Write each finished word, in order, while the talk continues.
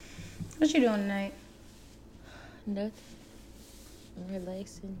What you doing tonight? Nothing.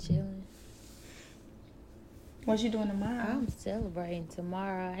 Relaxing, chilling. What you doing tomorrow? I'm celebrating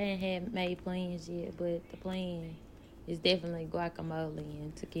tomorrow. I ain't made plans yet, but the plan is definitely guacamole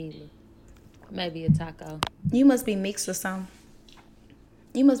and tequila. Maybe a taco. You must be mixed or something.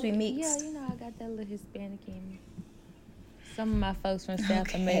 You must be Yeah, mixed. I got that little Hispanic in me. Some of my folks from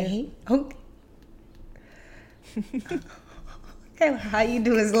South America. Okay. Okay, how you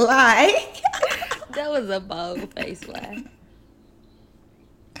do is lie. That was a bold face lie.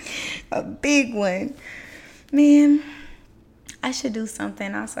 A big one. Man, I should do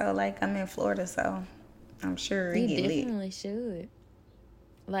something. Also, like, I'm in Florida, so I'm sure it You get lit. definitely should.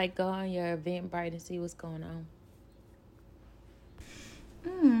 Like, go on your Eventbrite and see what's going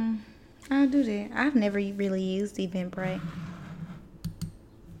on. I'll do that. I've never really used Eventbrite.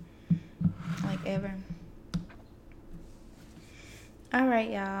 Like, ever. All right,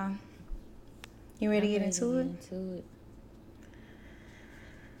 y'all. You ready to get into it?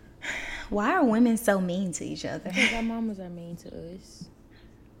 Why are women so mean to each other? Because our mamas are mean to us.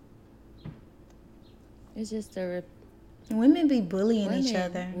 It's just Women be bullying each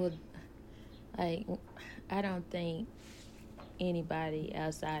other. I don't think anybody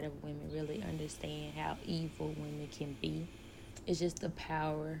outside of women really understand how evil women can be. It's just the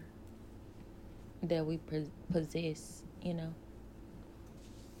power that we possess,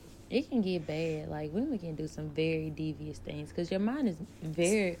 It can get bad. Like, women can do some very devious things because your mind is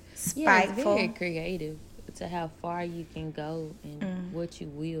very spiteful. Yeah, it's very creative to how far you can go and what you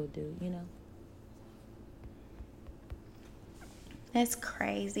will do, That's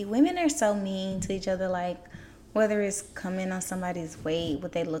crazy. Women are so mean to each other, like, whether it's coming on somebody's weight,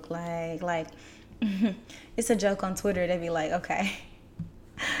 what they look like, it's a joke on Twitter. They be like, okay,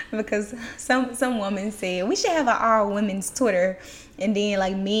 because some woman said we should have an all women's Twitter, and then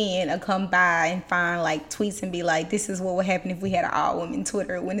like men will come by and find like tweets and be like, this is what would happen if we had an all women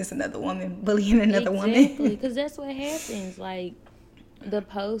Twitter when it's another woman bullying another woman. Exactly, because that's what happens. Like, the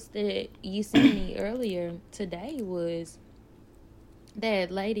post that you sent me earlier today was that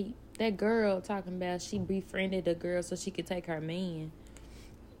girl talking about she befriended a girl so she could take her man.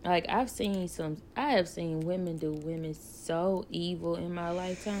 Like, I have seen women do women so evil in my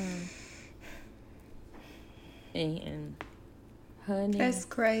lifetime. And honey, that's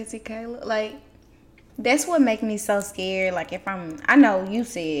crazy, Kayla. Like, that's what make me so scared. Like, I know you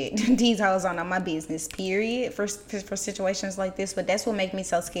said these hoes aren't on my business, period, for situations like this, but that's what make me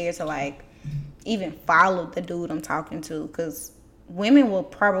so scared to, like, even follow the dude I'm talking to, because women will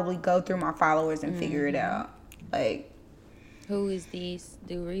probably go through my followers and figure it out. Like, who is this?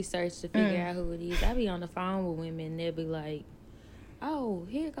 Do research to figure out who it is. I be on the phone with women and they'll be like, oh,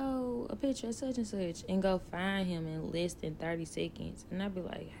 here go a picture of such and such, and go find him in less than 30 seconds. And I'd be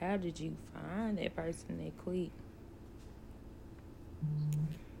like, how did you find that person that quick?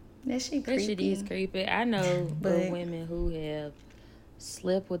 That shit creepy. That shit is creepy. I know the women who have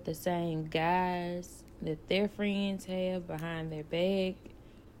slept with the same guys that their friends have behind their back.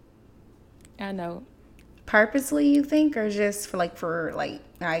 I know. Purposely, you think, or just for I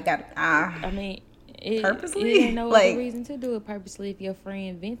mean, purposely? It ain't no other reason to do it purposely if your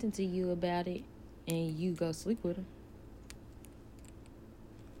friend venting to you about it and you go sleep with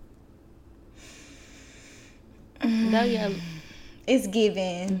them. Though, yeah, it's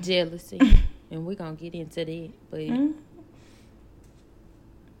given jealousy, and we're gonna get into that, but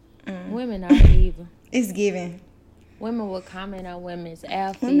women are evil. It's given. Women will comment on women's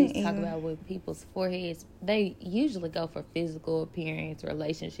outfits, talk about with people's foreheads. They usually go for physical appearance,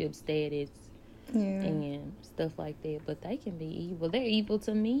 relationship status, and stuff like that. But they can be evil. They're evil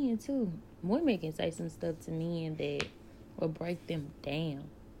to men, too. Women can say some stuff to men that will break them down.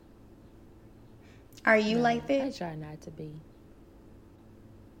 Are you like that? I try not to be.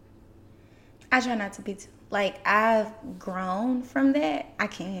 I try not to be, too. Like, I've grown from that. I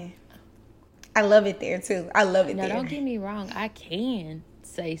can. I love it there, too. I love it there. Now, don't get me wrong. I can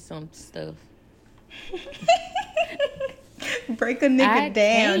say some stuff. Break a nigga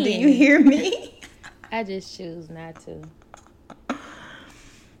down. Do you hear me? I just choose not to.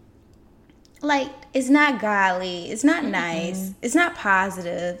 Like, it's not godly. It's not nice. It's not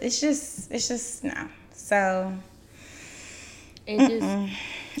positive. It's just no. So,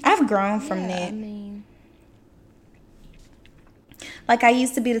 I've grown from that. I mean, like, I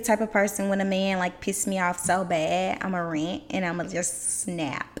used to be the type of person when a man, like, pissed me off so bad, I'm a rant and I'm going to just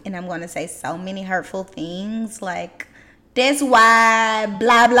snap. And I'm going to say so many hurtful things. Like, that's why,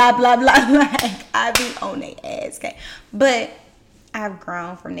 blah, blah, blah, blah. Like, I be on their ass. Okay? But I've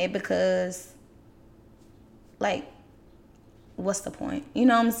grown from that because, like, what's the point? You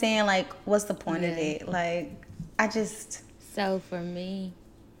know what I'm saying? Like, what's the point of Yeah. it? Like, So for me,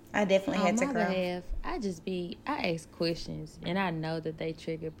 I definitely had to on my grow. behalf, I ask questions, and I know that they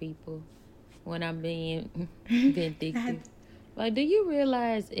trigger people when I'm being vindictive. Like, do you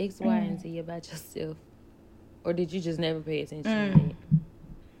realize X, Y, and Z about yourself? Or did you just never pay attention to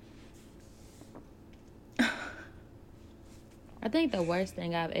that? I think the worst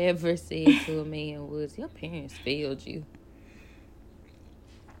thing I've ever said to a man was, your parents failed you.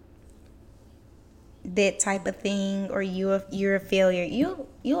 That type of thing, or you're a failure.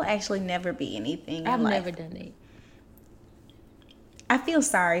 You'll actually never be anything I've in life. never done that. I feel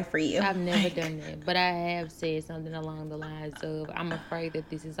sorry for you. I've never done that. But I have said something along the lines of, I'm afraid that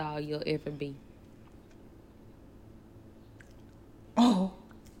this is all you'll ever be. Oh,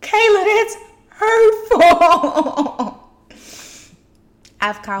 Kayla, that's hurtful.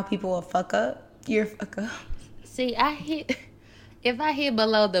 I've called people a fuck up. You're a fuck up. See, if I hit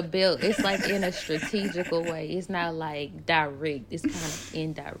below the belt, it's like in a strategical way. It's not like direct. It's kind of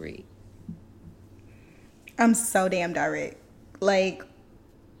indirect. I'm so damn direct. Like,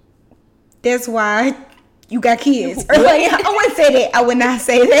 that's why you got kids. Or like, I wouldn't say that. I would not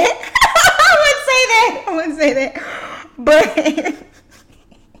say that. I wouldn't say that. But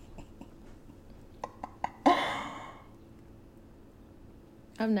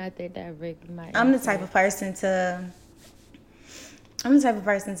I'm not that direct with my I'm the type of person to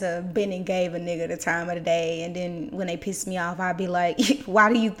been and gave a nigga the time of the day, and then when they piss me off, I'd be like,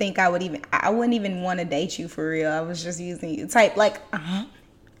 why do you think I wouldn't even want to date you for real? I was just using you. Type like,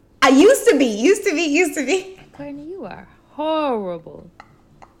 I used to be. Courtney, you are horrible.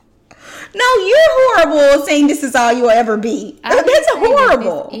 No, you're horrible saying this is all you'll ever be. That's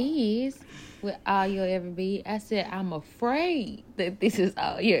horrible. That this is what all you'll ever be. I said, I'm afraid that this is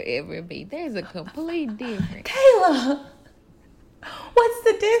all you'll ever be. There's a complete difference. Kayla, what's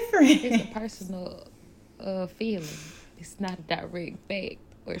the difference? It's a personal feeling. It's not a direct fact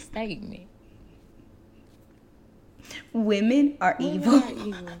or statement. Women are evil.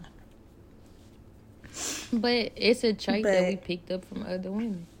 But it's a trait that we picked up from other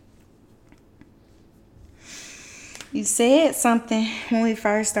women. You said something when we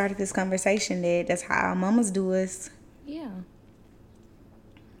first started this conversation that that's how our mamas do us. Yeah.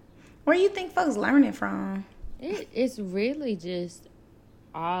 Where do you think folks learn it from? It's really just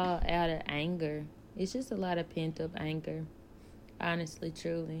all out of anger. It's just a lot of pent up anger, honestly,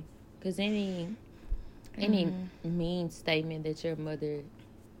 truly. Because any mean statement that your mother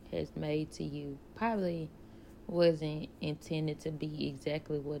has made to you probably wasn't intended to be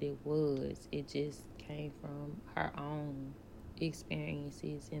exactly what it was. It just came from her own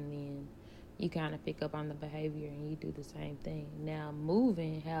experiences, and then you kind of pick up on the behavior and you do the same thing. Now,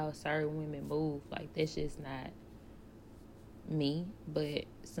 moving how certain women move, like, that's just not me, but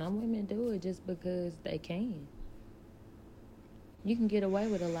some women do it just because they can. You can get away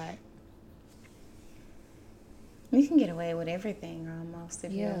with a lot. You can get away with everything almost.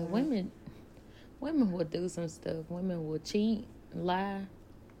 If Yeah, women will do some stuff. Women will cheat, lie,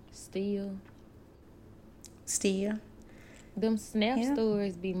 steal. Them snap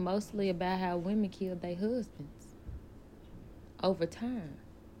stories be mostly about how women killed their husbands over time.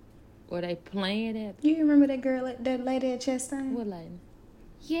 Or they planned it. You remember that girl, that lady at Chastain? What lady?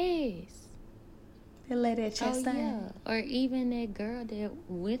 Yes. That lady at Chastain. Oh, yeah. Or even that girl that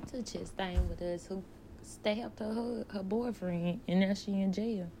went to Chastain with us who stabbed her boyfriend, and now she in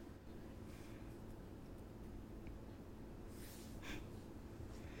jail.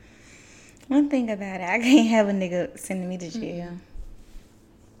 One thing about it, I can't have a nigga sending me to jail. Mm-hmm.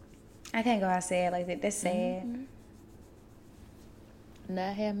 I can't go outside like that. That's sad. Mm-hmm.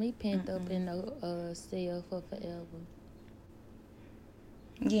 Not have me pent up in no cell for forever.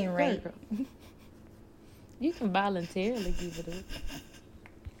 Getting raped. You can voluntarily give it up.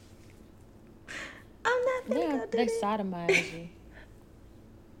 I'm not gonna they sodomize you.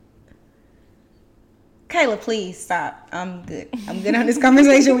 Kayla, please stop. I'm good on this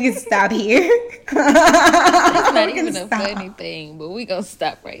conversation. We can stop here. It's not even a funny thing, but we gonna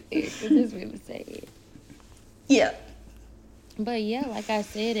stop right there because it's really sad. Yeah. But yeah, like I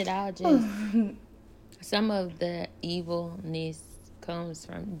said, it all just some of the evilness comes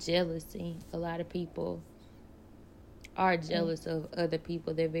from jealousy. A lot of people are jealous of other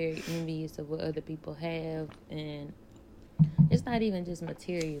people. They're very envious of what other people have, and it's not even just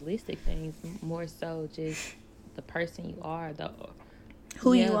materialistic things, more so just the person you are,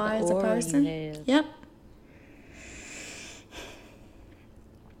 who you are as a person. Yep.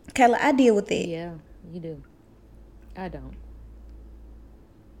 Kayla, I deal with it. Yeah, you do. I don't.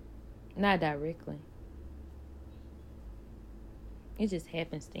 Not directly. It just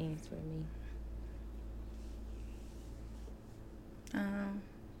happenstance for me.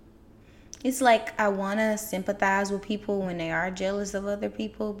 It's like I want to sympathize with people when they are jealous of other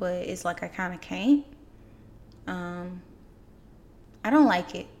people, but it's like I kind of can't. I don't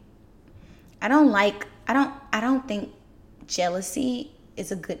like it. I don't think jealousy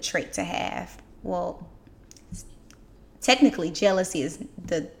is a good trait to have. Well, technically jealousy is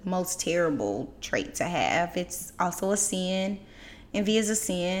the most terrible trait to have. It's also a sin. Envy is a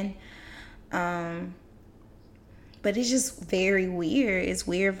sin. But it's just very weird. It's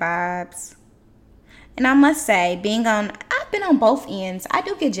weird vibes. And I must say, I've been on both ends. I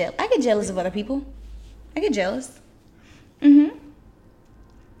do get jealous. I get jealous of other people. I get jealous.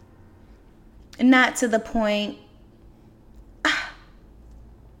 Not to the point.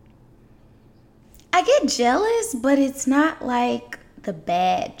 I get jealous, but it's not like the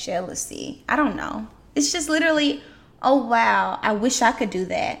bad jealousy. I don't know. It's just literally, oh wow, I wish I could do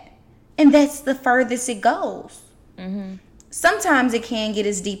that. And that's the furthest it goes. Sometimes it can get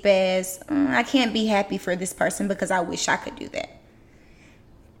as deep as, I can't be happy for this person because I wish I could do that.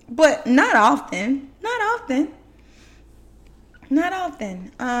 But not often.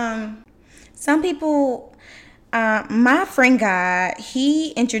 Some people, my friend guy,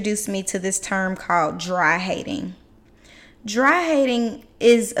 he introduced me to this term called dry hating. Dry hating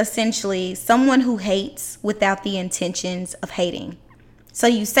is essentially someone who hates without the intentions of hating. So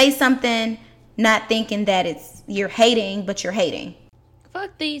you say something not thinking that you're hating, but you're hating.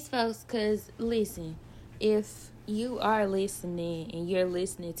 Fuck these folks, because listen, if you are listening and you're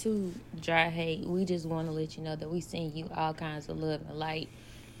listening to Dry Hate, we just want to let you know that we send you all kinds of love and light,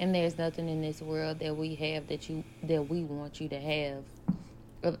 and there's nothing in this world that we have that we want you to have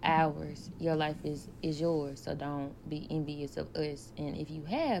of ours. Your life is yours, so don't be envious of us. And if you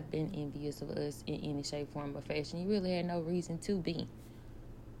have been envious of us in any shape, form, or fashion, you really had no reason to be.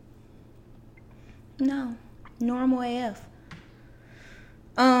 No, normal AF.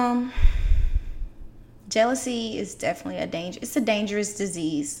 Jealousy is definitely it's a dangerous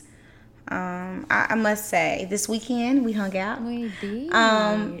disease. I must say, this weekend we hung out. We did.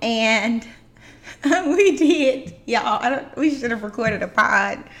 And we did, y'all. We should have recorded a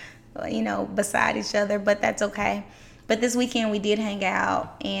pod, beside each other, but that's okay. But this weekend we did hang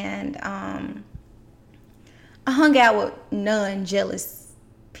out, and I hung out with non-jealous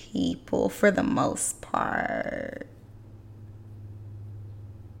people for the most part.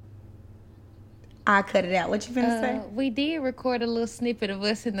 I cut it out. What you finna say? We did record a little snippet of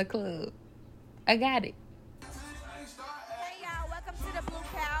us in the club. I got it. Hey y'all, welcome to the Blue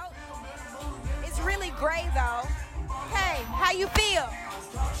Couch. It's really gray though. Hey, how you feel?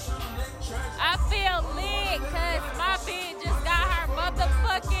 I feel lit because my bitch just got her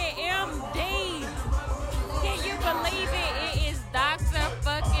motherfucking MD. Can you believe it? It is Dr.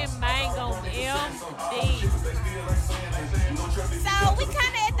 fucking Mango MD. So we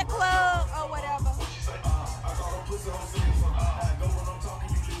kind of at the club or whatever.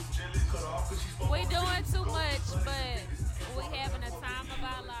 We doing too much, but we having a time of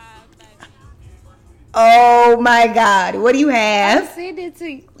our lives, baby. Oh my God. What do you have? I sent it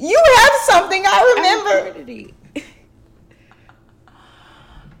to you. You have something. I remember.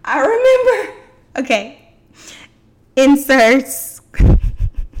 I remember. Okay. Inserts.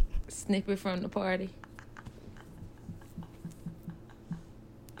 Snippet from the party.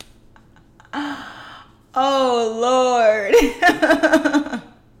 Oh, Lord.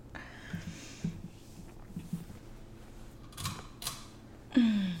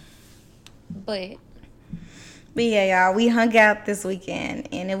 But yeah, y'all, we hung out this weekend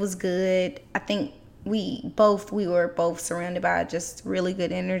and it was good. I think we were both surrounded by just really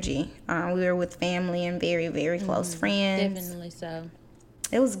good energy. We were with family and very, very close friends. Definitely so.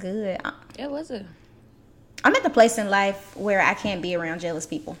 It was good. I'm at the place in life where I can't be around jealous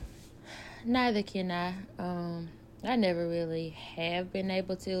people. Neither can I. I never really have been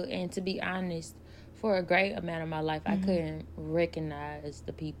able to, and to be honest, for a great amount of my life, I couldn't recognize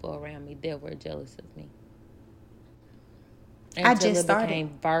the people around me that were jealous of me. I just started,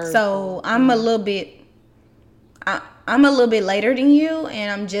 so I'm a little bit. I'm a little bit later than you,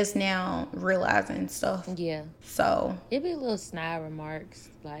 and I'm just now realizing stuff. Yeah. So it'd be little snide remarks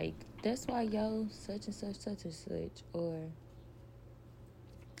like, "That's why yo such and such, such and such," or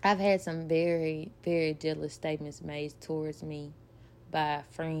I've had some very, very jealous statements made towards me by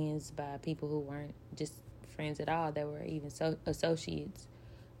friends, by people who weren't just friends at all, that were even associates.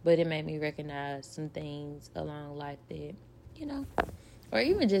 But it made me recognize some things along life that, or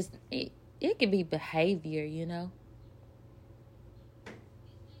even just, it could be behavior,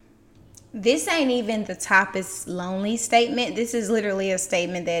 This ain't even the top is lonely statement. This is literally a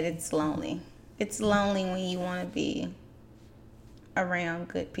statement that it's lonely. It's lonely when you want to be around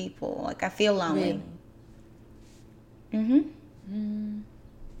good people. Like, I feel lonely. Really?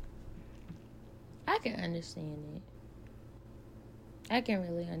 I can understand it. I can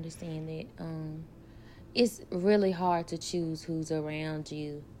really understand it. It's really hard to choose who's around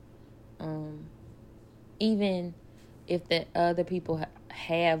you. Even if the other people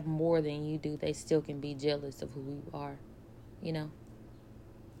have more than you do, they still can be jealous of who you are, you know?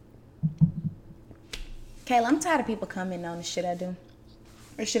 Kayla, I'm tired of people commenting on the shit I do.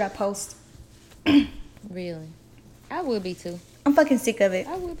 Or shit I post. Really? I would be too. I'm fucking sick of it.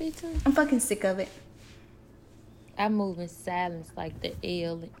 I would be too. I'm fucking sick of it. I move in silence like the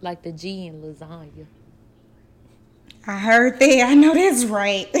L, like the G in lasagna. I heard that. I know that's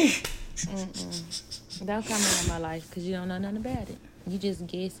right. Don't comment on my life because you don't know nothing about it. You just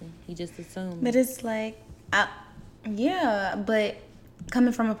guessing. You just assuming. But it's like, yeah, but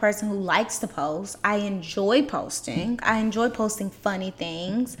coming from a person who likes to post, I enjoy posting. I enjoy posting funny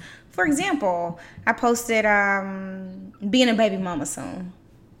things. For example, I posted being a baby mama soon.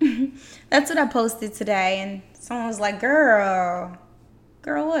 That's what I posted today, and someone was like, girl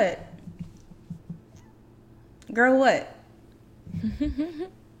what? Girl what?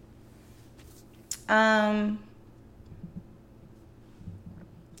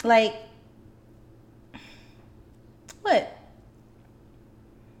 Like, what?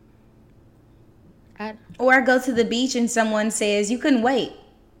 Or I go to the beach and someone says, you couldn't wait.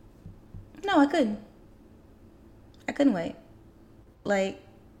 No, I couldn't. I couldn't wait. Like,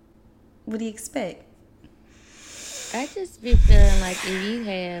 what do you expect? I just be feeling like if you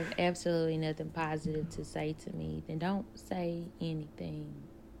have absolutely nothing positive to say to me, then don't say anything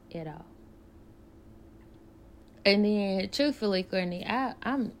at all. And then, truthfully, Courtney,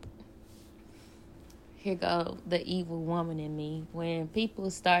 I'm here go the evil woman in me. When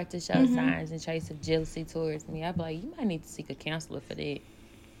people start to show signs and traits of jealousy towards me, I be like, you might need to seek a counselor for that.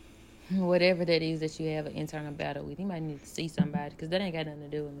 Whatever that is that you have an internal battle with, you might need to see somebody because that ain't got nothing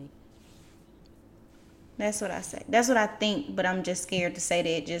to do with me. That's what I say. That's what I think, but I'm just scared to say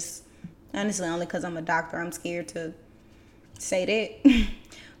that. Just honestly, only because I'm a doctor, I'm scared to say that.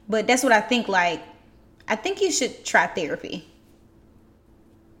 But that's what I think. Like, I think you should try therapy.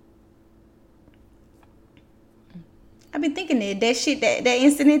 I've been thinking that shit, that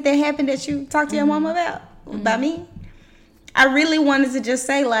incident that happened that you talked to your mama about me. I really wanted to just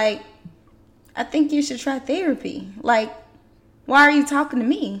say, like, I think you should try therapy. Like, why are you talking to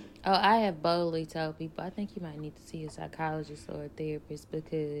me? Oh, I have boldly told people, I think you might need to see a psychologist or a therapist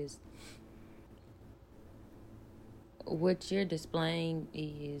because what you're displaying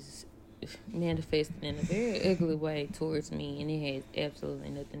is manifesting in a very ugly way towards me, and it has absolutely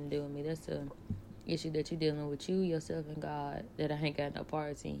nothing to do with me. That's a issue that you're dealing with you, yourself, and God that I ain't got no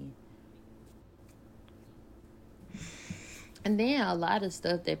parts in. And then a lot of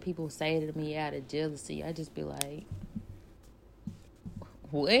stuff that people say to me out of jealousy, I just be like,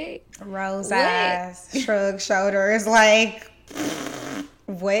 what? Rose eyes, shrug shoulders, like,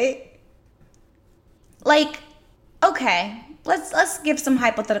 what? Like, okay, let's give some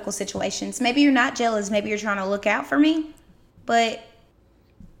hypothetical situations. Maybe you're not jealous. Maybe you're trying to look out for me. But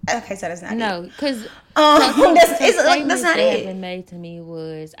okay, so that's not no, it. because that's not it. That made to me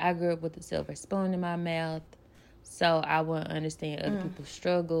was I grew up with a silver spoon in my mouth, so I wouldn't understand other people's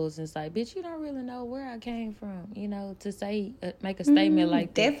struggles. And it's like, bitch, you don't really know where I came from, you know, to say make a statement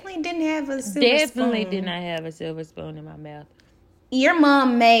like that. Definitely didn't have a silver spoon. Did not have a silver spoon in my mouth. Your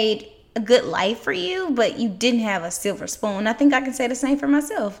mom made a good life for you, but you didn't have a silver spoon. I think I can say the same for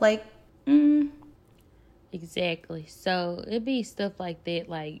myself. Like, Exactly. So it'd be stuff like that.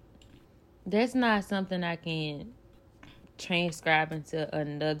 Like, that's not something I can transcribe into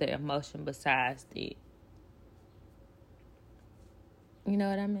another emotion besides that. You know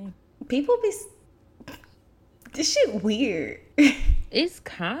what I mean? People be... This shit weird. It's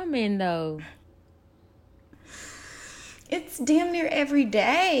common, though. It's damn near every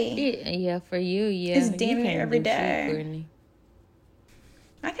day. Yeah, for you, yeah. It's damn near every day. Shit,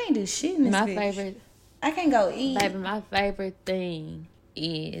 I can't do shit in this bitch. Favorite... I can't go eat. Baby, my favorite thing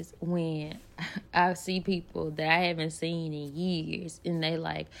is when I see people that I haven't seen in years, and they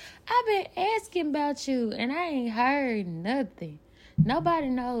like, I've been asking about you, and I ain't heard nothing. Nobody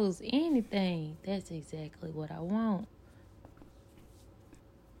knows anything. That's exactly what I want.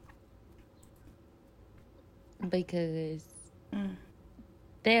 Because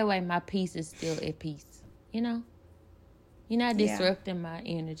that way my peace is still at peace. You know? You're not disrupting my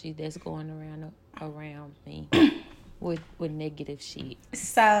energy that's going around me with negative shit.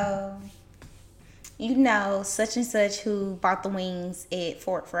 So you know such and such who bought the wings at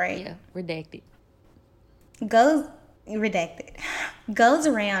Fourth, right? Yeah, redacted. Goes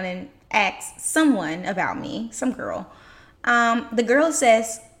around and asks someone about me, some girl. The girl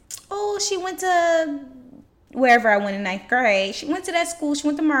says, oh, she went to wherever I went in 9th grade. She went to that school. She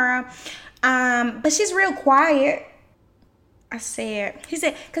went to Murrah. But she's real quiet. He said,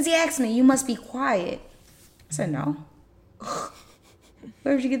 because he asked me, you must be quiet. I said, no.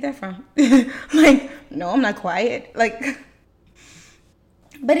 Where did you get that from? Like, no, I'm not quiet. Like,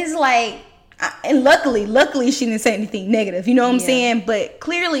 but it's like, and luckily she didn't say anything negative. You know what I'm saying? But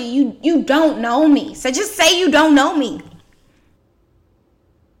clearly you don't know me. So just say you don't know me.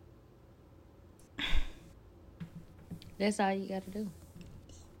 That's all you got to do.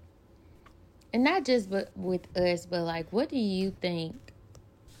 And not just with us, but like, what do you think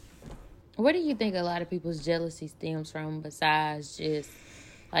a lot of people's jealousy stems from besides just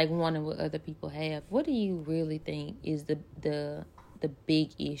like wanting what other people have? What do you really think is the big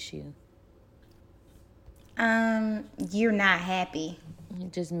issue? You're not happy.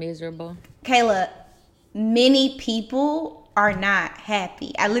 Just miserable. Kayla, many people are not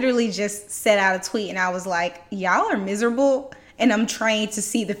happy. I literally just set out a tweet and I was like, y'all are miserable. And I'm trained to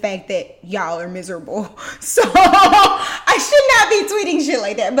see the fact that y'all are miserable. So I should not be tweeting shit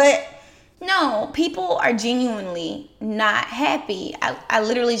like that. But no, people are genuinely not happy. I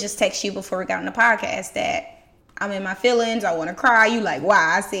literally just texted you before we got on the podcast that I'm in my feelings. I want to cry. You like,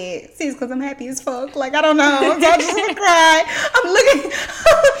 why? I said, sis, because I'm happy as fuck. Like, I don't know. I just want to cry.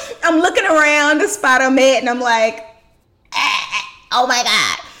 I'm looking around the spot I'm at and I'm like, oh my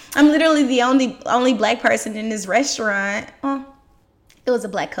God. I'm literally the only black person in this restaurant. It was a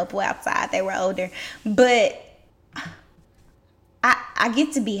black couple outside. They were older. But I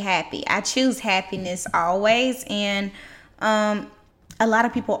get to be happy. I choose happiness always. And a lot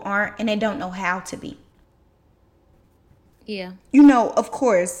of people aren't, and they don't know how to be. Yeah. You know, of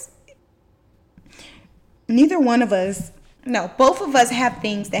course, both of us have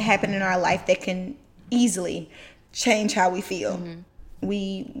things that happen in our life that can easily change how we feel. Mm-hmm.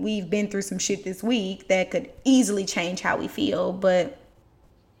 We've been through some shit this week that could easily change how we feel, but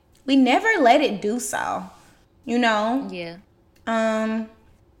we never let it do so, you know? Yeah. I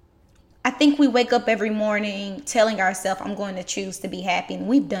think we wake up every morning telling ourselves, I'm going to choose to be happy. And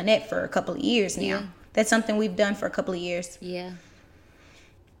we've done that for a couple of years now. Yeah. That's something we've done for a couple of years. Yeah.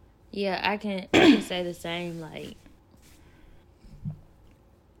 Yeah, I can say the same. Like,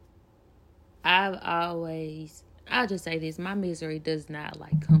 I'll just say this. My misery does not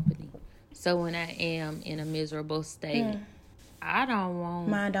like company. So when I am in a miserable state, I don't want...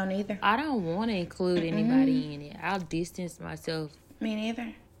 Mine don't either. I don't want to include anybody in it. I'll distance myself. Me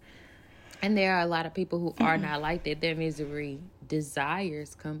neither. And there are a lot of people who are not like that. Their misery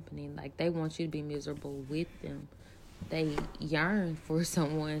desires company. Like, they want you to be miserable with them. They yearn for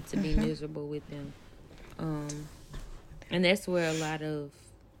someone to be miserable with them. And that's where a lot of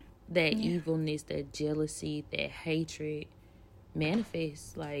that evilness, that jealousy, that hatred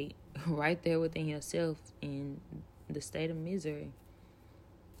manifests, like, right there within yourself in the state of misery.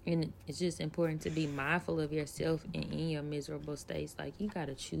 And it's just important to be mindful of yourself and in your miserable states. Like, you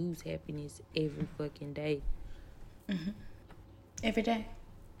gotta choose happiness every fucking day. Mm-hmm. Every day.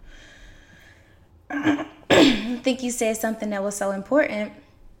 I think you said something that was so important.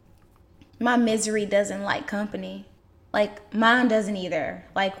 My misery doesn't like company. Like, mine doesn't either.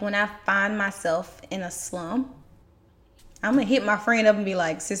 Like, when I find myself in a slump, I'm gonna hit my friend up and be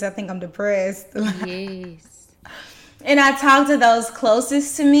like, sis, I think I'm depressed. Yes. And I talk to those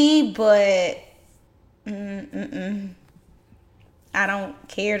closest to me, but I don't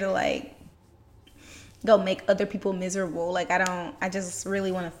care to, like, go make other people miserable. Like, I just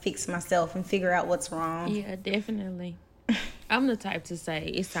really want to fix myself and figure out what's wrong. Yeah, definitely. I'm the type to say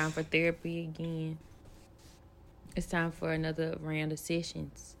it's time for therapy again. It's time for another round of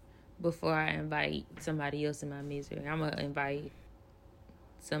sessions before I invite somebody else in my misery. I'm going to invite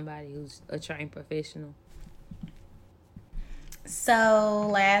somebody who's a trained professional. So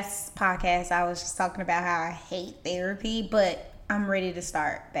last podcast, I was just talking about how I hate therapy, but I'm ready to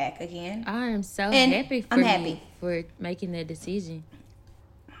start back again. I am so happy for you for making that decision.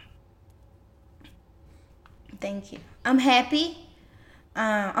 Thank you. I'm happy.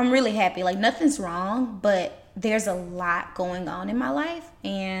 I'm really happy. Like, nothing's wrong, but there's a lot going on in my life.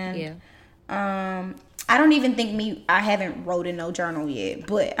 And I don't even think I haven't wrote in no journal yet,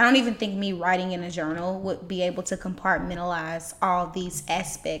 but I don't even think me writing in a journal would be able to compartmentalize all these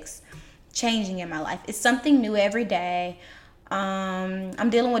aspects changing in my life. It's something new every day. I'm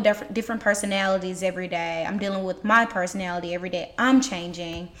dealing with different personalities every day. I'm dealing with my personality every day. I'm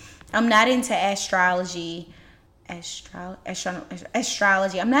changing. I'm not into astrology.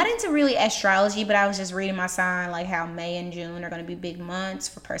 Astrology. I'm not into really astrology, but I was just reading my sign, like how May and June are going to be big months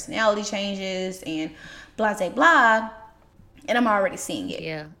for personality changes and blah, blah, blah. And I'm already seeing it.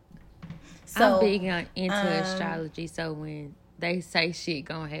 Yeah. So, I'm big into astrology, so when they say shit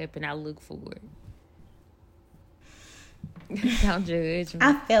gonna happen, I look for it. Don't judge me.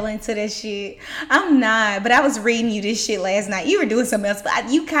 I fell into this shit. I'm not, but I was reading you this shit last night. You were doing something else, but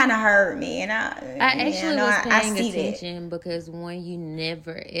you kind of heard me, and I actually was paying attention because one, you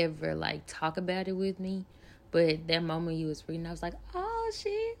never ever like talk about it with me, but that moment you was reading, I was like, oh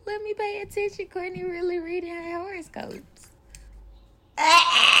shit, let me pay attention. Courtney really reading her horoscopes.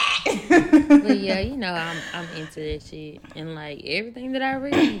 But yeah, you know, I'm into that shit, and like everything that I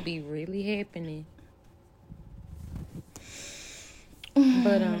read be really happening.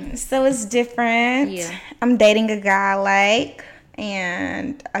 But so it's different. Yeah. I'm dating a guy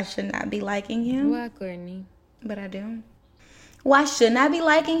and I should not be liking him. Why, Courtney? But I do. Why shouldn't I be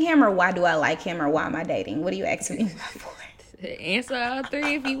liking him, or why do I like him, or why am I dating? What are you asking me for? Answer all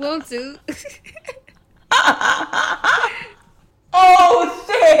three if you want to. Oh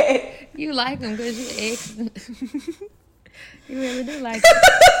shit! You like him because you ex. You really do like him.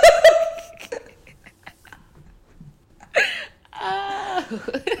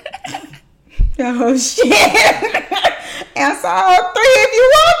 Oh shit! Answer all three if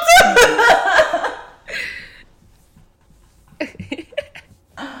you want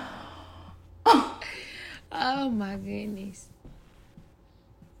to. Oh my goodness.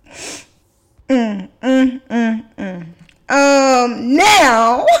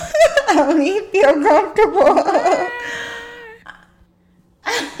 Now I don't even feel comfortable.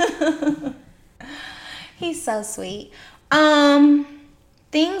 He's so sweet.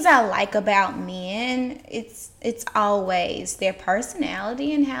 Things I like about men, it's always their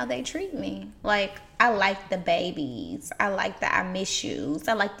personality and how they treat me. Like, I like the babies. I like the I miss yous.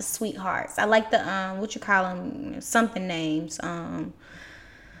 I like the sweethearts. I like the what you call them, something names. I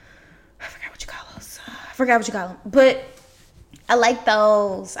forgot what you call them. But I like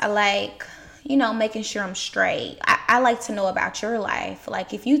those. I like, you know, making sure I'm straight. I like to know about your life.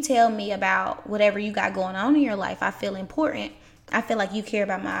 Like, if you tell me about whatever you got going on in your life, I feel important. I feel like you care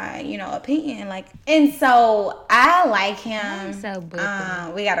about my, you know, opinion. Like, and so I like him. Why you so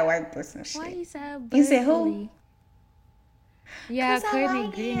bubbly? We gotta work with some shit. Why you so bubbly? You said who? Yeah, 'Cause I Courtney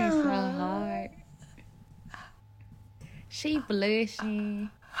like grinning him. so hard. She blushing.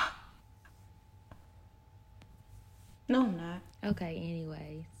 No, I'm not. Okay,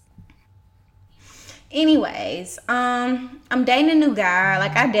 Anyways, I'm dating a new guy.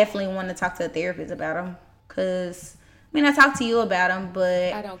 Like, I definitely want to talk to a therapist about him. Cause, I mean, I talked to you about him,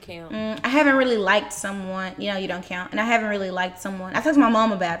 but I don't count. I haven't really liked someone. You know, you don't count. And I haven't really liked someone. I talked to my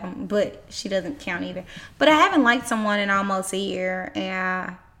mom about him, but she doesn't count either. But I haven't liked someone in almost a year.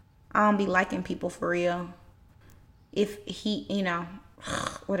 And I don't be liking people for real. If he, you know,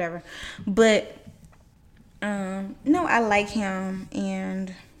 whatever. But, no, I like him.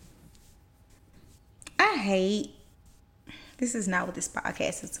 And I hate. This is not what this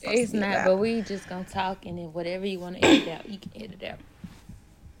podcast is supposed to be It's not, about. but we just gonna talk, and then whatever you want to edit out, you can edit out.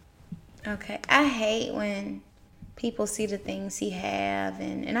 Okay. I hate when people see the things he have,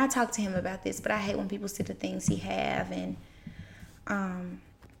 and I talked to him about this, but I hate when people see the things he have, and I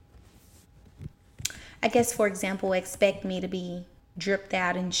guess, for example, expect me to be dripped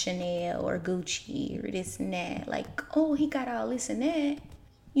out in Chanel or Gucci or this and that. Like, oh, he got all this and that.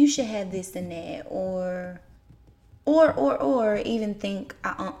 You should have this and that. Or even think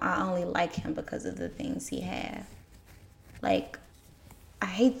I only like him because of the things he have. Like, I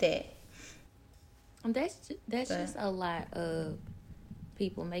hate that. That's just a lot of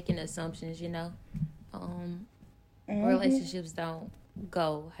people making assumptions, you know. Relationships don't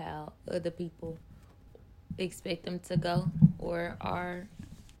go how other people expect them to go, or are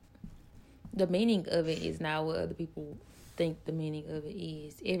the meaning of it is not what other people think the meaning of it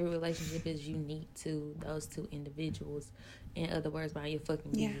is. Every relationship is unique to those two individuals. In other words, mind your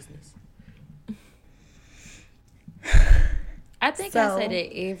fucking business. I think I say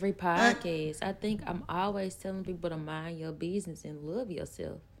that every podcast. I think I'm always telling people to mind your business and love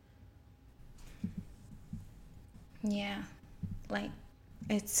yourself. Yeah. Like,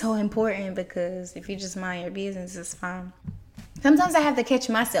 it's so important, because if you just mind your business, it's fine. Sometimes I have to catch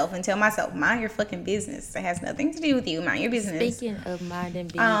myself and tell myself, mind your fucking business. It has nothing to do with you. Mind your business. Speaking of minding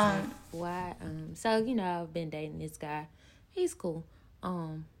business, so, you know, I've been dating this guy. He's cool.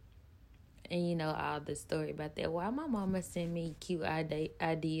 And you know all the story about that. Why my mama sent me cute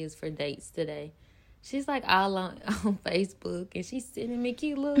ideas for dates today. She's like all on Facebook, and she's sending me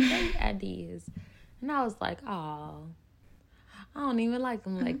cute little date ideas. And I was like, oh, I don't even like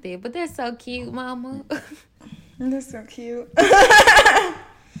them like that. But they're so cute, mama. They're so cute.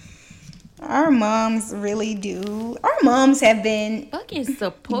 Our moms really do. Our moms have been fucking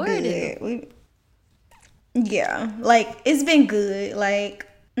supportive. Yeah, like, it's been good. Like,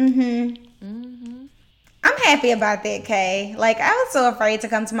 I'm happy about that, Kay. Like, I was so afraid to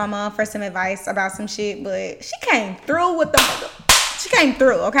come to my mom for some advice about some shit, but she came through with she came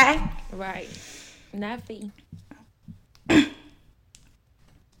through, okay? Right. Not fee.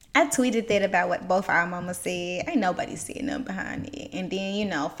 I tweeted that about what both our mamas said. Ain't nobody said nothing behind it. And then,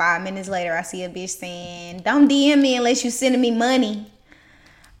 5 minutes later, I see a bitch saying, don't DM me unless you sending me money.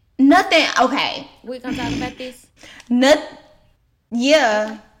 Nothing. Okay. We gonna talk about this?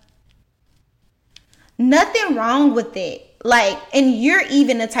 Yeah. Nothing wrong with it. Like, and you're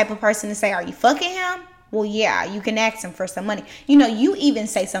even the type of person to say, are you fucking him? Well, yeah, you can ask him for some money. You even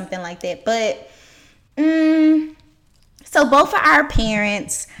say something like that. But, so both of our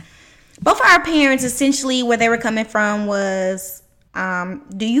parents essentially where they were coming from was,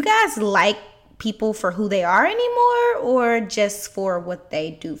 do you guys like people for who they are anymore, or just for what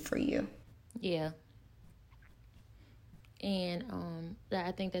they do for you? Yeah. And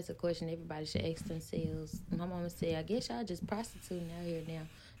I think that's a question everybody should ask themselves. My mama said, I guess y'all just prostituting out here now.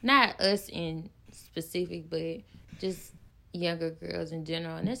 Not us in specific, but just younger girls in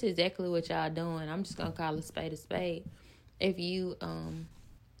general. And that's exactly what y'all doing. I'm just gonna call a spade a spade. If you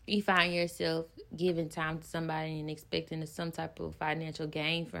find yourself giving time to somebody and expecting some type of financial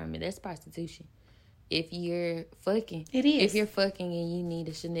gain from it, that's prostitution. If you're fucking, it is. If you're fucking and you need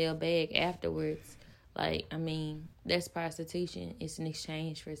a Chanel bag afterwards, that's prostitution. It's an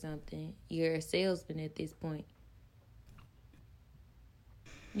exchange for something. You're a salesman at this point.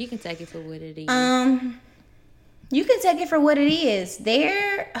 You can take it for what it is. You can take it for what it is.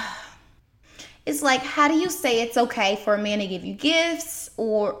 It's like, how do you say it's okay for a man to give you gifts?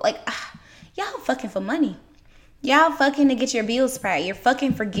 Or, y'all fucking for money. Y'all fucking to get your bills paid. You're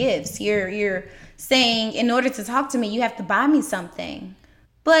fucking for gifts. You're saying, in order to talk to me, you have to buy me something.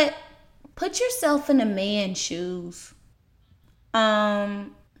 But put yourself in a man's shoes. I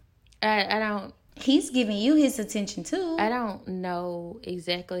don't... He's giving you his attention, too. I don't know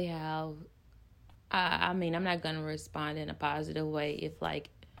exactly how... I'm not going to respond in a positive way if,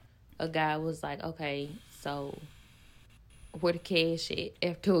 a guy was like, okay, so where the cash at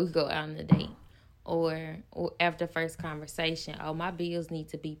after we go out on the date? Or after first conversation, oh, my bills need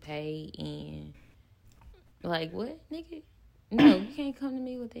to be paid, and what, nigga? No, you can't come to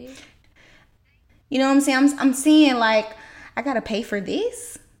me with that. You know what I'm saying? I'm seeing, I gotta pay for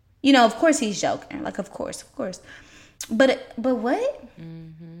this. Of course he's joking. Of course. But what?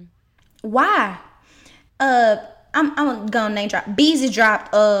 Mm-hmm. Why? I'm gonna name drop. Beezy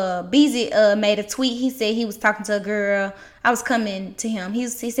made a tweet. He said he was talking to a girl. I was coming to him. He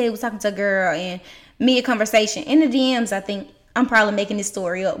said he was talking to a girl and mid-conversation. In the DMs, I think I'm probably making this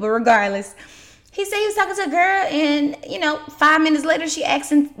story up, but regardless, he said he was talking to a girl and, 5 minutes later she asked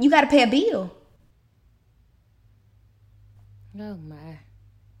him, you gotta pay a bill. Oh my.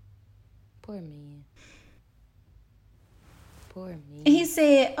 Poor man. And he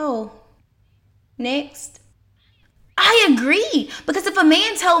said, oh, next. I agree. Because if a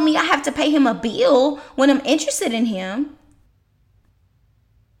man told me I have to pay him a bill when I'm interested in him,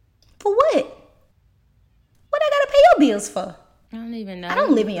 for what? What I gotta pay your bills for? I don't even know. I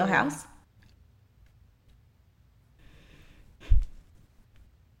don't live in your house.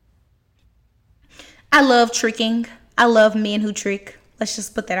 I love tricking. I love men who trick. Let's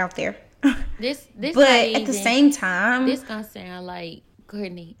just put that out there. This but at the same time, this gonna sound like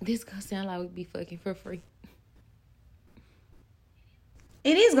Courtney. This gonna sound like we be fucking for free.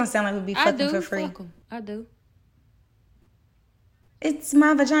 It is gonna sound like we be fucking for free. Fuck 'em. I do. It's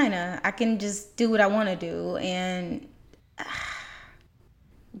my vagina. I can just do what I want to do, and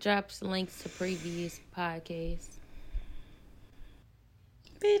drops links to previous podcasts.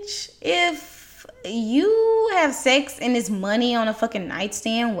 Bitch, if you have sex and it's money on a fucking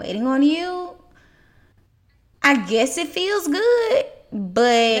nightstand waiting on you, I guess it feels good,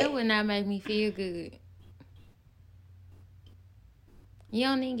 but that would not make me feel good. You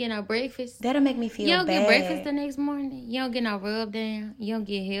don't even get no breakfast. That'll make me feel bad. You don't get breakfast the next morning. You don't get no rub down. You don't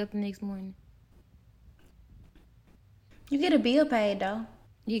get help the next morning. You get a bill paid, though.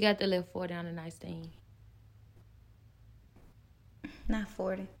 You got the little 40 on the nightstand. Not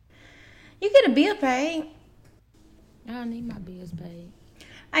 40. You get a bill paid. I don't need my bills paid.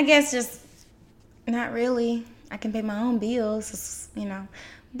 I guess just not really. I can pay my own bills,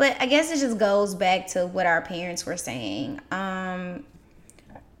 But I guess it just goes back to what our parents were saying.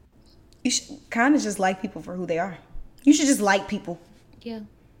 You should kind of just like people for who they are. You should just like people. Yeah.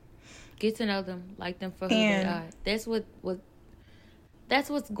 Get to know them, like them for who they are. That's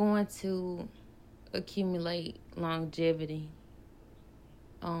what's going to accumulate longevity.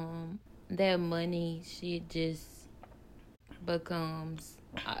 That money shit just becomes.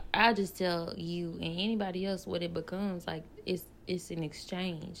 I just tell you and anybody else what it becomes. Like it's an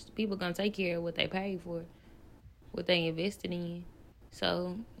exchange. People gonna take care of what they paid for, what they invested in.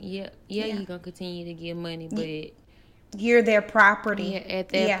 So yeah. You're gonna continue to get money, but you're their property. Yeah, at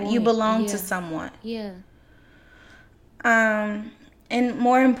that point, you belong to someone. Yeah. And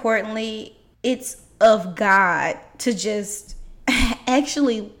more importantly, it's of God to just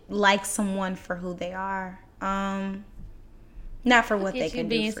actually like someone for who they are. Not for what they can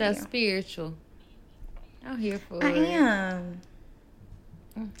do for you. Being so spiritual. I'm here for it. I am.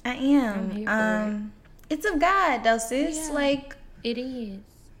 I'm here for it. It's of God, though, sis. Yeah, like it is.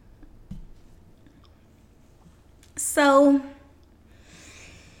 So,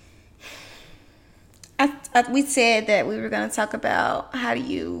 we said that we were going to talk about how do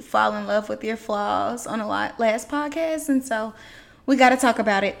you fall in love with your flaws on a last podcast, and so we got to talk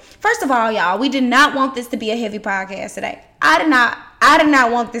about it. First of all, y'all, we did not want this to be a heavy podcast today. I did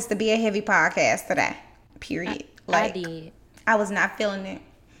not want this to be a heavy podcast today. Period. I did. I was not feeling it.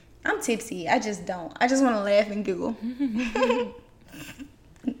 I'm tipsy. I just don't. I just want to laugh and giggle. I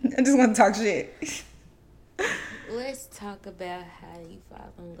just want to talk shit. Let's talk about how you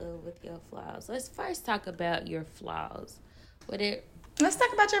fall in love with your flaws. Let's first talk about your flaws. Let's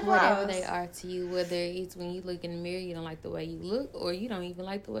talk about your flaws. Whatever they are to you, whether it's when you look in the mirror, you don't like the way you look, or you don't even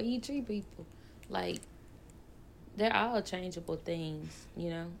like the way you treat people. Like, they're all changeable things,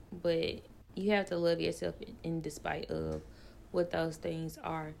 but you have to love yourself in despite of what those things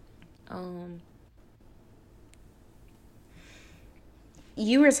are.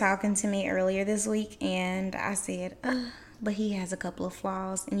 You were talking to me earlier this week, and I said, but he has a couple of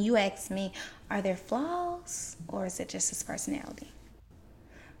flaws. And you asked me, are there flaws, or is it just his personality?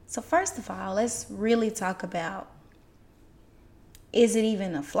 So first of all, let's really talk about, is it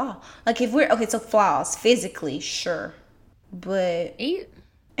even a flaw? Like so flaws, physically, sure. But,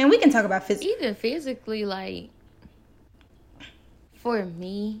 and we can talk about physically. Even physically, like, for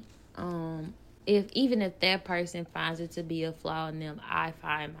me, even if that person finds it to be a flaw in them, I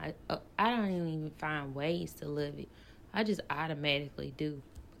don't even find ways to love it. I just automatically do.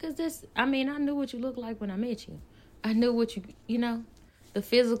 Because I knew what you look like when I met you. I knew what the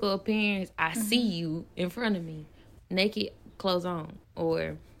physical appearance. I see you in front of me, naked, clothes on,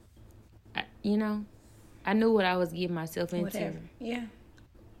 or, I knew what I was getting myself into. Whatever. Yeah.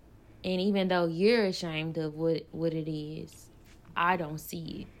 And even though you're ashamed of what it is, I don't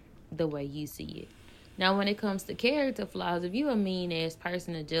see it the way you see it. Now, when it comes to character flaws, if you're a mean-ass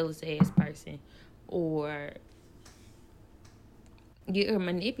person, a jealous-ass person, or you're a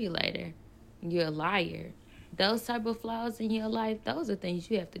manipulator, you're a liar, those type of flaws in your life, those are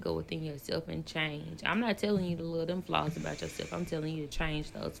things you have to go within yourself and change. I'm not telling you to love them flaws about yourself. I'm telling you to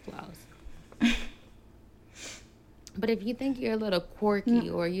change those flaws. But if you think you're a little quirky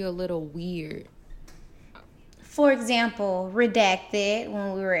or you're a little weird. For example, Redacted,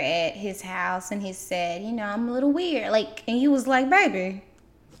 when we were at his house and he said, I'm a little weird. Like, and you was like, baby,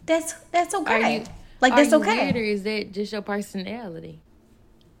 that's okay. That's okay. Weird, or is that just your personality?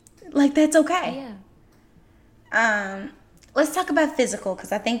 Like, that's okay. Yeah. Let's talk about physical,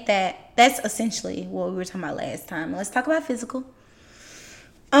 because I think that's essentially what we were talking about last time. Let's talk about physical.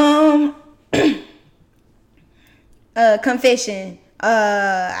 Confession.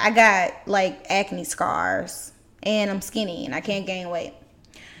 I got like acne scars, and I'm skinny, and I can't gain weight.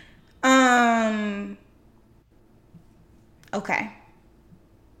 Okay.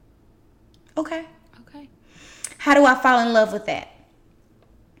 How do I fall in love with that?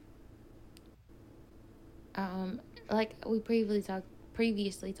 Like we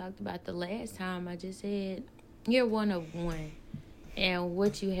previously talked about the last time, I just said you're one of one, and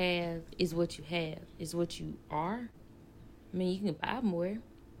what you have is what you have, is what you are. I mean, you can buy more,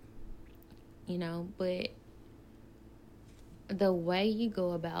 but the way you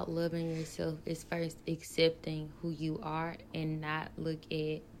go about loving yourself is first accepting who you are and not look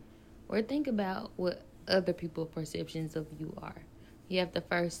at or think about what other people's perceptions of you are. You have to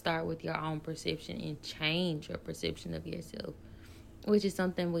first start with your own perception and change your perception of yourself, which is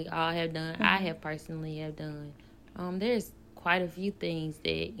something we all have done. I have personally have done. There's quite a few things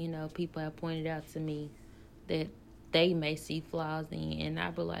that, people have pointed out to me that they may see flaws in, and I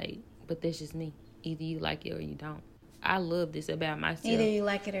be like, but that's just me. Either you like it or you don't. I love this about myself. Either you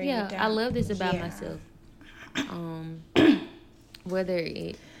like it or you don't. I love this about myself. Whether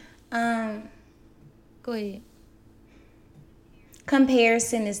it... Go ahead.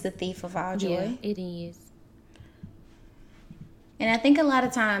 Comparison is the thief of all joy. Yeah, it is. And I think a lot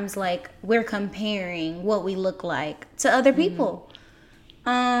of times, like, we're comparing what we look like to other people.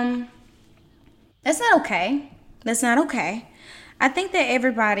 That's not okay. That's not okay. I think that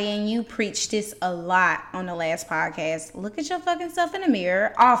everybody, and you preached this a lot on the last podcast, look at your fucking self in the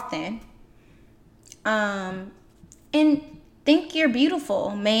mirror often. And think you're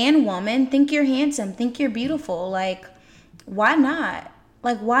beautiful. Man, woman, think you're handsome. Think you're beautiful. Like, why not?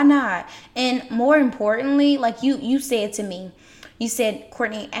 Like, why not? And more importantly, like you said to me, you said,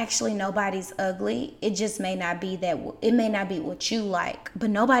 Courtney, actually nobody's ugly. It just may not be that, it may not be what you like, but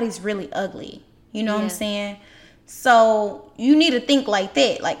nobody's really ugly. You know what I'm saying? So you need to think like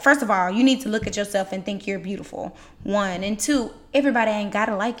that. Like, first of all, you need to look at yourself and think you're beautiful. 1. And 2, everybody ain't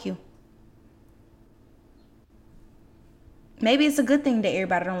gotta like you. Maybe it's a good thing that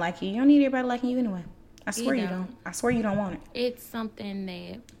everybody don't like you. You don't need everybody liking you anyway. I swear you don't. I swear you don't want it. It's something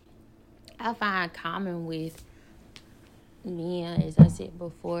that I find common with men, as I said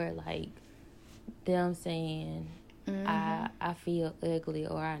before, like them saying, I feel ugly,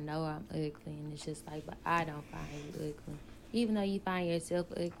 or I know I'm ugly, and it's just like, but I don't find you ugly. Even though you find yourself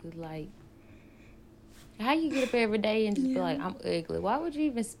ugly, like, how you get up every day and just be like, I'm ugly? Why would you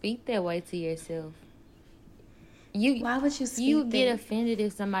even speak that way to yourself? Why would you speak You get offended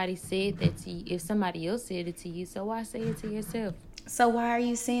if somebody said that to you, if somebody else said it to you, so why say it to yourself? So why are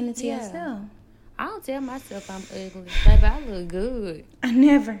you saying it to yourself? I don't tell myself I'm ugly. Baby, I look good. I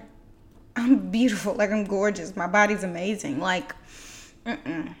never. I'm beautiful. Like, I'm gorgeous. My body's amazing. Like,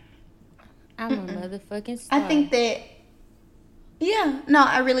 I'm a motherfucking star. I think that,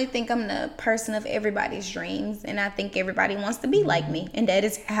 I really think I'm the person of everybody's dreams. And I think everybody wants to be like me. And that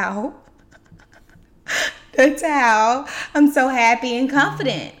is how, that's how I'm so happy and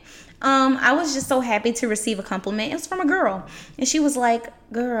confident. I was just so happy to receive a compliment. It was from a girl. And she was like,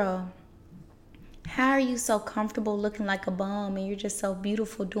 girl, how are you so comfortable looking like a bum and you're just so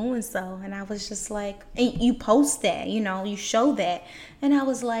beautiful doing so? And I was just like, and you post that, you show that. And I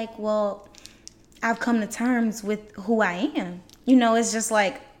was like, well, I've come to terms with who I am. It's just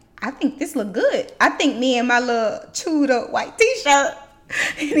like, I think this look good. I think me and my little chewed up white t-shirt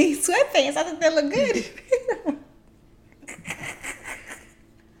and these sweatpants, I think they look good.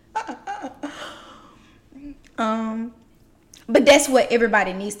 But that's what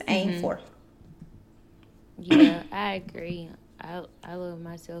everybody needs to aim for. Yeah, I agree. I love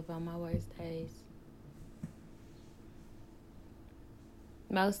myself on my worst days.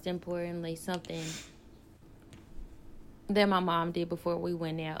 Most importantly, something that my mom did before we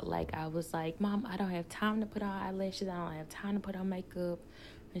went out. Like, I was like, Mom, I don't have time to put on eyelashes. I don't have time to put on makeup.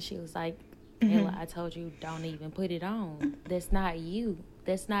 And she was like, Ella, I told you, don't even put it on. That's not you.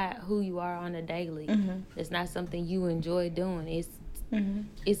 That's not who you are on a daily. It's not something you enjoy doing.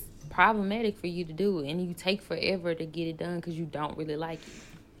 It's problematic for you to do, and you take forever to get it done because you don't really like it.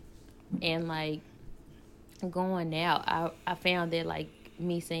 And like going out, I found that like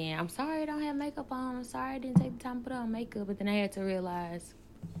me saying, I'm sorry I don't have makeup on, I'm sorry I didn't take the time to put on makeup, but then I had to realize,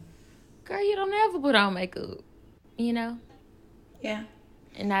 girl, you don't ever put on makeup, Yeah.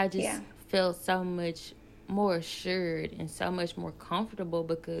 And I just felt so much more assured and so much more comfortable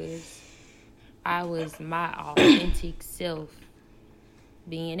because I was my authentic self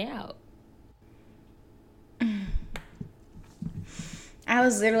being out. I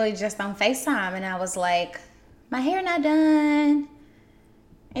was literally just on FaceTime and I was like, my hair not done.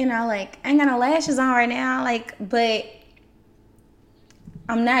 Like, I ain't got no lashes on right now. Like, but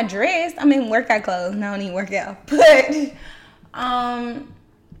I'm not dressed. I'm in workout clothes. No, I don't even work out. But,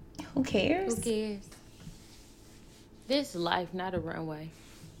 who cares? Who cares? This life, not a runway.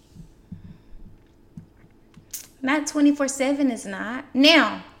 Not 24/7 is not.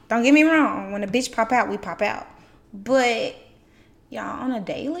 Now, don't get me wrong. When a bitch pop out, we pop out. But, y'all, on a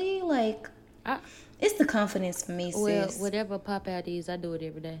daily, like, it's the confidence for me, sis. Well, whatever pop out is, I do it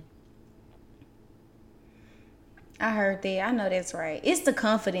every day. I heard that. I know that's right. It's the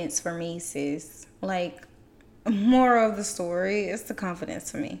confidence for me, sis. Like, moral of the story, it's the confidence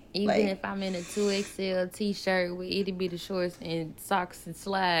for me. Even if I'm in a 2XL t-shirt with itty bitty shorts and socks and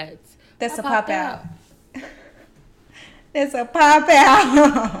slides. That's a pop out. That's a pop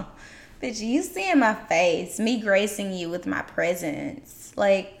out. Bitch, you see in my face, me gracing you with my presence.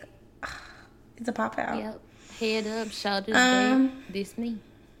 Like, it's a pop out. Yep. Head up, shoulders down. This me.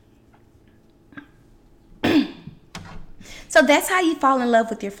 So that's how you fall in love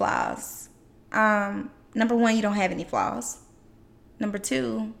with your flaws. number one, you don't have any flaws. Number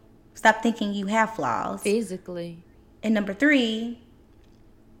two, stop thinking you have flaws. Physically. And number three,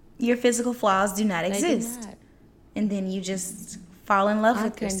 your physical flaws do not exist. Do not. And then you just fall in love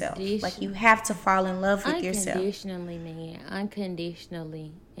with yourself. Like, you have to fall in love with yourself. Unconditionally, man.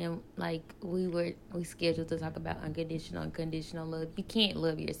 Unconditionally. And like we scheduled to talk about unconditional love. You can't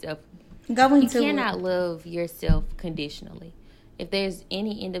love yourself. You cannot love yourself conditionally. If there's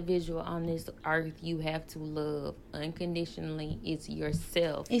any individual on this earth you have to love unconditionally, it's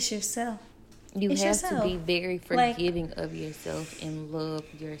yourself. It's yourself. You have to be very forgiving of yourself and love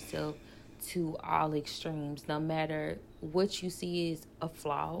yourself to all extremes, no matter what you see is a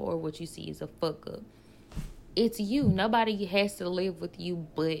flaw or what you see is a fuck up. It's you. Nobody has to live with you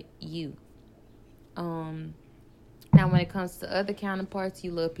but you. Now, when it comes to other counterparts,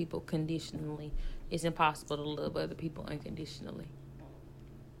 you love people conditionally. It's impossible to love other people unconditionally.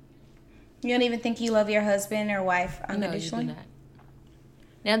 You don't even think you love your husband or wife unconditionally? No, you do not.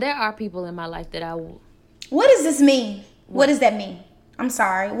 Now, there are people in my life that I will... What does this mean? What does that mean? I'm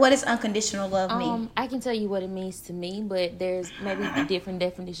sorry. What does unconditional love mean? I can tell you what it means to me, but there's maybe different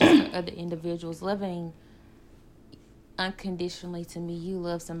definitions for other individuals. Loving unconditionally, to me, you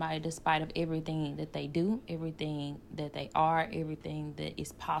love somebody despite of everything that they do, everything that they are, everything that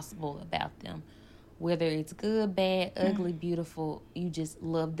is possible about them. Whether it's good, bad, ugly, beautiful, you just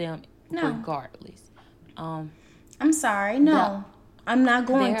love them regardless. I'm sorry. No. I'm not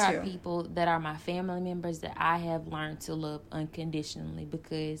going to. There are people that are my family members that I have learned to love unconditionally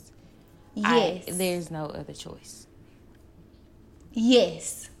because there's no other choice.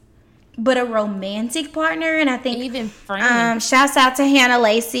 Yes. But a romantic partner, and I think even friends. Shouts out to Hannah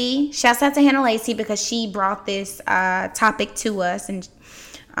Lacey. Shouts out to Hannah Lacey because she brought this topic to us, and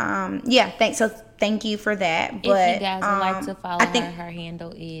thanks. So thank you for that. But if you guys would like to follow her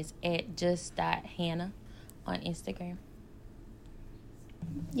handle is at just.hannah on Instagram.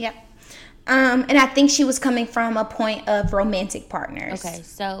 Yep. And I think she was coming from a point of romantic partners. Okay,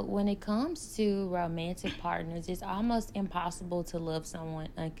 so when it comes to romantic partners, it's almost impossible to love someone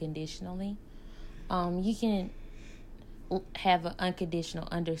unconditionally. You can have an unconditional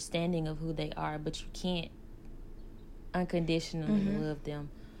understanding of who they are, but you can't unconditionally love them.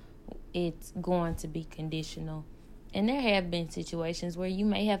 It's going to be conditional. And there have been situations where you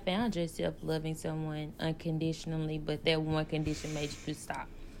may have found yourself loving someone unconditionally, but that one condition made you stop.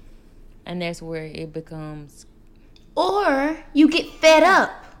 And that's where it becomes... Or you get fed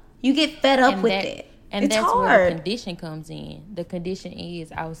up. You get fed up with it. And it's that's hard. Where the condition comes in. The condition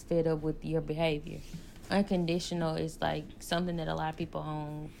is I was fed up with your behavior. Unconditional is like something that a lot of people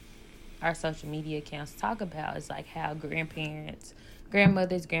on our social media accounts talk about. It's like how grandparents,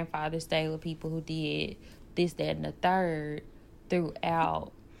 grandmothers, grandfathers stay with people who did this, that, and the third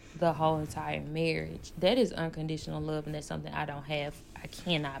throughout the whole entire marriage. That is unconditional love, and that's something I don't have. I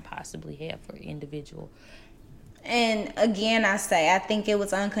cannot possibly have for an individual. And again, I think it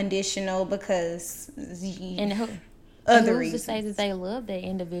was unconditional because who's reasons. to say that they love that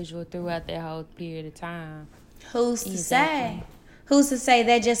individual throughout that whole period of time? Who's to say? Who's to say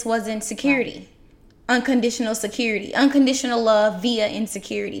that just wasn't security? Right. Unconditional security, unconditional love via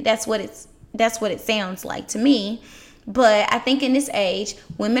insecurity. That's what it sounds like to me. But I think in this age,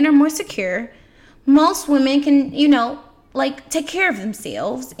 women are more secure. Most women can, take care of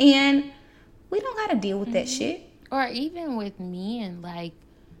themselves, and we don't got to deal with that shit. Or even with men,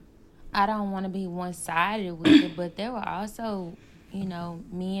 I don't want to be one-sided with it, but there were also,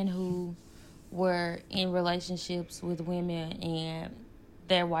 men who were in relationships with women and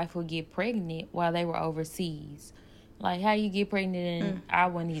their wife would get pregnant while they were overseas. Like, how you get pregnant and I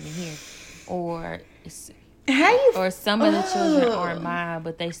wasn't even here. Or some of the children aren't mine,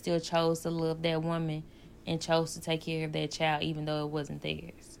 but they still chose to love that woman and chose to take care of that child even though it wasn't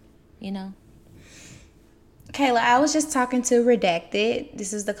theirs. Kayla, I was just talking to Redacted.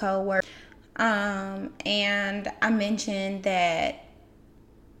 This is the code word. And I mentioned that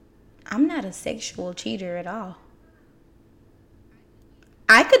I'm not a sexual cheater at all.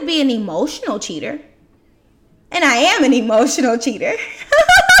 I could be an emotional cheater. And I am an emotional cheater.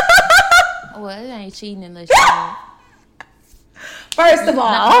 Well, it ain't cheating unless you... First of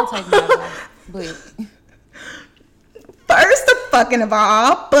all...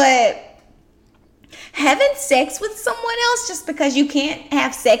 But having sex with someone else just because you can't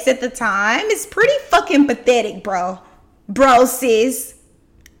have sex at the time is pretty fucking pathetic, bro. Bro, sis.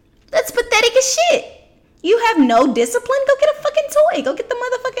 That's pathetic as shit. You have no discipline? Go get a fucking toy. Go get the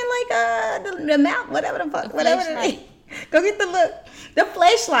motherfucking, the mouth, whatever the fuck. Whatever it is. Go get the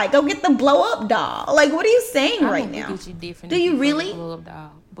flashlight. Go get the blow up doll. Like, what are you saying right now? Get you different. Do you really? Blow up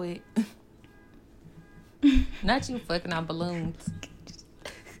doll, but Not you fucking on balloons.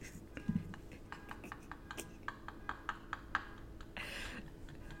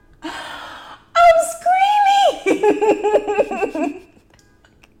 I'm screaming.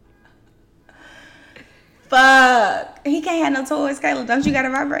 Fuck. He can't have no toys, Kayla. Don't you got a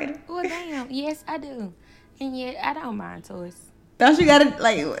vibrator? Well, damn. Yes, I do. And yet, I don't mind toys. Don't you got to,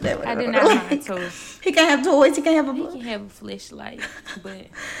 like, whatever. I do not mind toys. He can't have toys. He can't have a He book. can have a fleshlight, but...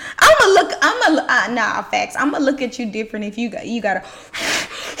 Facts. I'm gonna look at you different if you gotta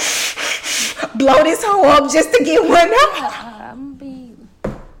blow this hoe up just to get one out.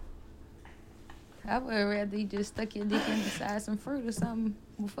 I would rather you just stuck your dick inside some fruit or something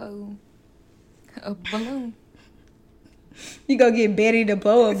before a balloon. You go get Betty to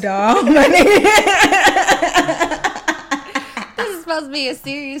blow up, dog. This is supposed to be a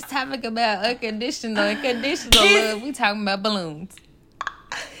serious topic about unconditional and conditional love. We talking about balloons.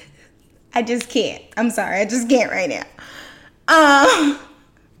 I just can't. I'm sorry. I just can't right now.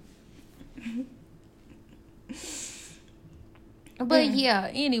 But yeah,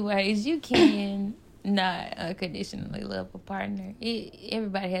 anyways, you can not unconditionally love a partner.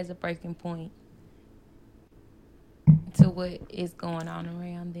 Everybody has a breaking point to what is going on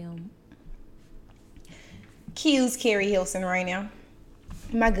around them. Cues Carrie Hilson right now.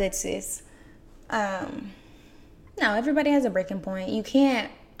 My good sis. No, everybody has a breaking point. You can't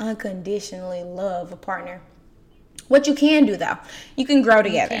unconditionally love a partner. What you can do, though, you can grow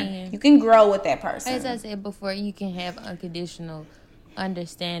together. You can grow with that person. As I said before, you can have unconditional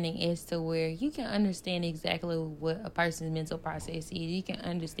understanding as to where you can understand exactly what a person's mental process is. You can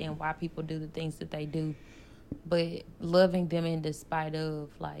understand why people do the things that they do. But loving them in despite of,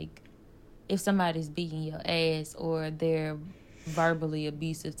 like, if somebody's beating your ass or they're verbally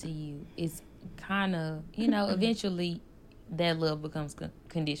abusive to you, it's kind of, eventually that love becomes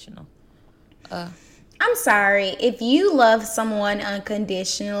conditional. I'm sorry. If you love someone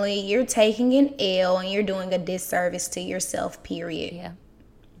unconditionally, you're taking an L and you're doing a disservice to yourself, period. Yeah.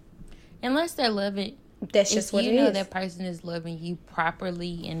 Unless they're loving. That's just what it is. If you know that person is loving you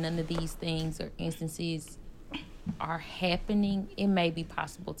properly and none of these things or instances are happening, it may be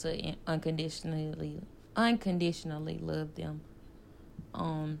possible to unconditionally love them.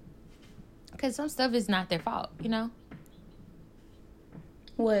 Because some stuff is not their fault,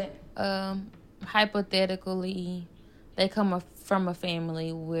 What? Hypothetically, they come from a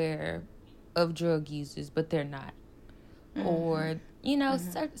family of drug users, but they're not. Mm-hmm. Or,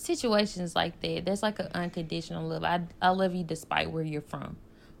 certain situations like that. That's like an unconditional love. I love you despite where you're from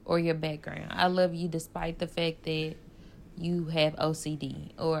or your background. I love you despite the fact that you have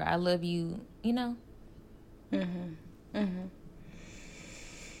OCD. Or I love you, You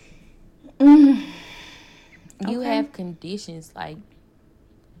have conditions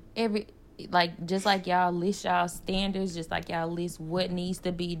just like y'all list y'all standards, just like y'all list what needs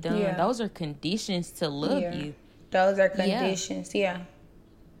to be done. Yeah. Those are conditions to love you. Those are conditions. Yeah,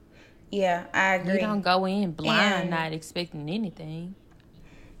 I agree. You don't go in blind, not expecting anything.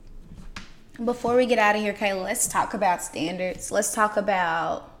 Before we get out of here, Kayla, let's talk about standards. Let's talk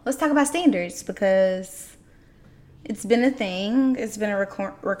about standards because it's been a thing. It's been a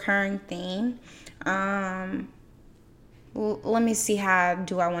recurring thing. Let me see, how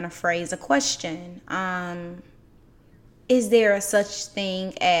do I want to phrase a question? Is there a such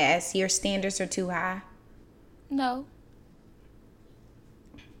thing as your standards are too high? No.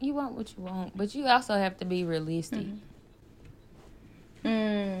 You want what you want, but you also have to be realistic.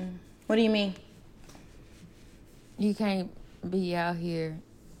 What do you mean? You can't be out here.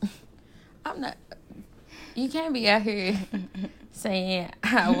 You can't be out here saying,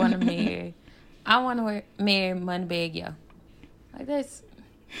 I want to marry Moneybagg Yo. Like, that's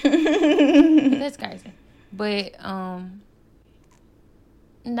crazy. But,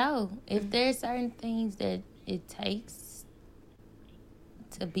 no. If there's certain things that it takes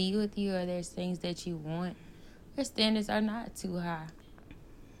to be with you, or there's things that you want, your standards are not too high.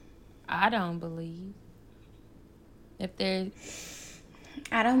 I don't believe. I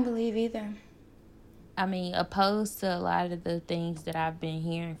don't believe either. I mean, opposed to a lot of the things that I've been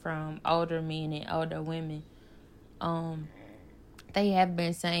hearing from older men and older women, they have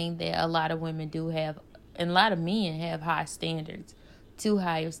been saying that a lot of women do have, and a lot of men have high standards, too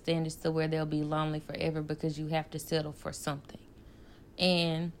high of standards to where they'll be lonely forever because you have to settle for something.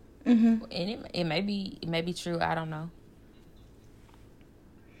 And it may be true. I don't know.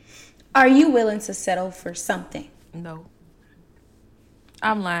 Are you willing to settle for something? No.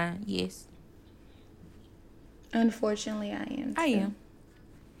 I'm lying. Yes. Unfortunately, I am. I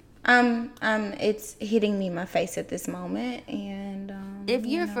am. It's hitting me in my face at this moment, and if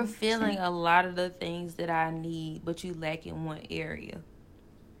you're fulfilling a lot of the things that I need, but you lack in one area,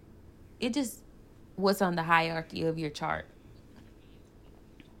 it just what's on the hierarchy of your chart.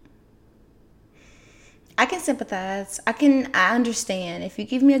 I can sympathize. I understand. If you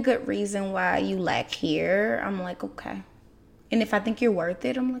give me a good reason why you lack here, I'm like, okay. And if I think you're worth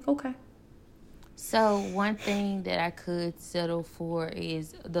it, I'm like, okay. So one thing that I could settle for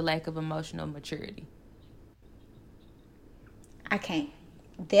is the lack of emotional maturity. I can't.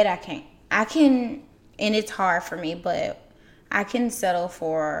 I can't. I can, and it's hard for me, but I can settle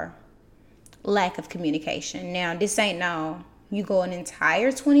for lack of communication. Now, this ain't no, you go an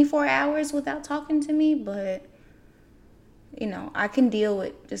entire 24 hours without talking to me, but, you know, I can deal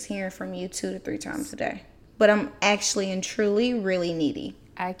with just hearing from you 2 to 3 times a day. But I'm actually and truly really needy.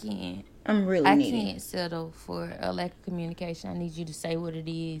 I can't. I'm really needy. I can't settle for a lack of communication. I need you to say what it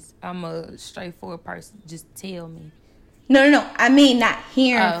is. I'm a straightforward person. Just tell me. No. I mean, not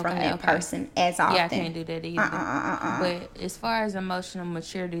hearing from that person as often. Yeah, I can't do that either. But as far as emotional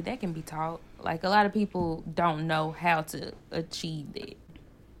maturity, that can be taught. Like, a lot of people don't know how to achieve that.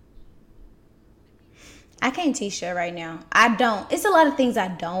 I can't teach that right now. I don't. It's a lot of things I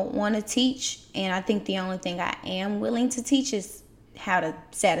don't want to teach. And I think the only thing I am willing to teach is how to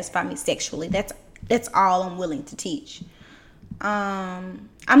satisfy me sexually. That's all I'm willing to teach.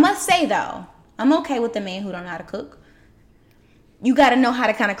 I must say, though, I'm okay with the man who don't know how to cook. You got to know how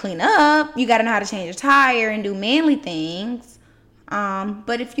to kind of clean up. You got to know how to change a tire and do manly things.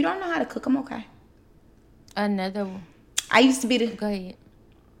 But if you don't know how to cook, I'm okay. Another one. Go ahead.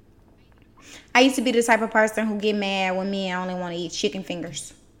 I used to be the type of person who get mad when men only want to eat chicken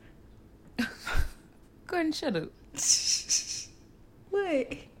fingers. Go ahead and shut up.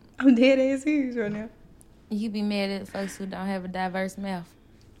 What? I'm dead ass serious right now. You be mad at folks who don't have a diverse mouth.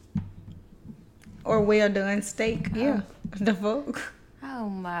 Or well done steak. Yeah. The fuck? Oh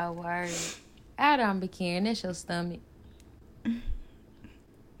my word. I don't be caring. That's your stomach.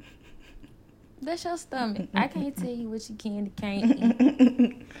 That's your stomach. I can't tell you what you can and can't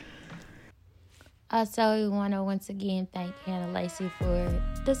eat. Also, we want to once again thank Hannah Lacey for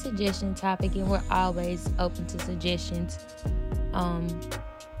the suggestion topic, and we're always open to suggestions.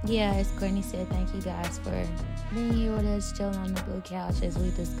 Yeah, as Courtney said, thank you guys for being here with us, chilling on the blue couch as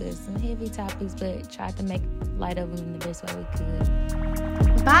we discuss some heavy topics, but tried to make light of them in the best way we could.